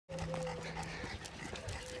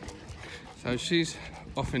So she's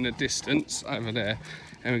off in the distance over there,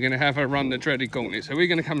 and we're going to have her run the dreaded gauntlet. So we're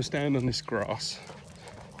going to come and stand on this grass.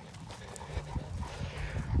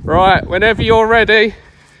 Right, whenever you're ready.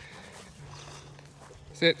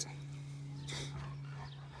 Sit.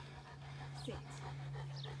 So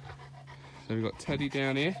we've got Teddy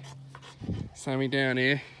down here, Sammie down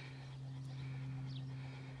here.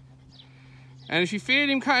 And if you feel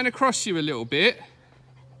him cutting across you a little bit,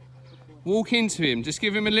 walk into him. Just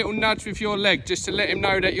give him a little nudge with your leg just to let him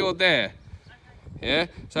know that you're there. Yeah,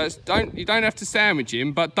 so it's you don't have to sandwich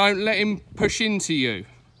him, but don't let him push into you.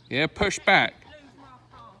 Yeah, push back.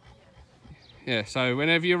 Yeah, so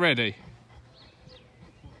whenever you're ready.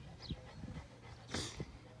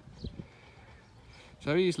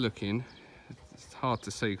 So he's looking. It's hard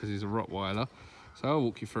to see because he's a Rottweiler. So I'll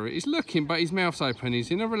walk you through it. He's looking, but his mouth's open.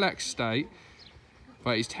 He's in a relaxed state,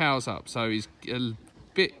 but his tail's up. So he's a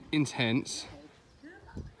bit intense.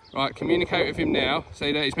 Right, communicate with him now.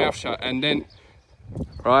 See that his mouth's shut, and then,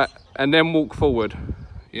 right, and then walk forward.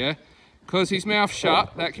 Yeah, because his mouth's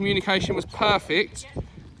shut, that communication was perfect.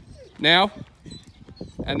 Now,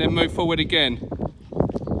 and then move forward again.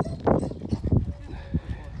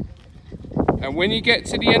 And when you get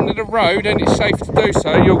to the end of the road and it's safe to do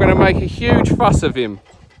so, you're going to make a huge fuss of him.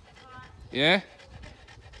 Yeah?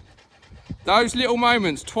 Those little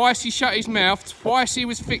moments, twice he shut his mouth, twice he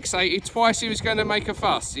was fixated, twice he was going to make a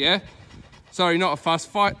fuss, yeah? Sorry, not a fuss,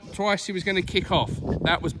 twice he was going to kick off.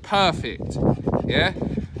 That was perfect, yeah?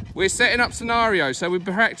 We're setting up scenarios, so we're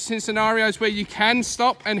practicing scenarios where you can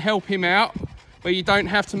stop and help him out, where you don't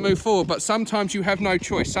have to move forward, but sometimes you have no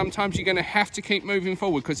choice. Sometimes you're going to have to keep moving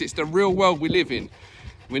forward because it's the real world we live in.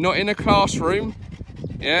 We're not in a classroom,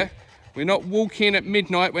 yeah? We're not walking at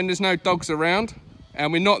midnight when there's no dogs around,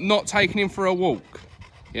 and we're not taking him for a walk,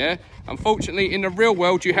 yeah? Unfortunately, in the real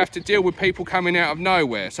world, you have to deal with people coming out of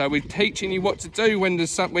nowhere. So we're teaching you what to do when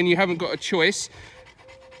you haven't got a choice,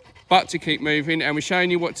 but to keep moving, and we're showing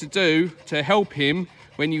you what to do to help him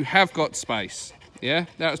when you have got space, yeah?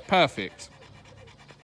 That was perfect.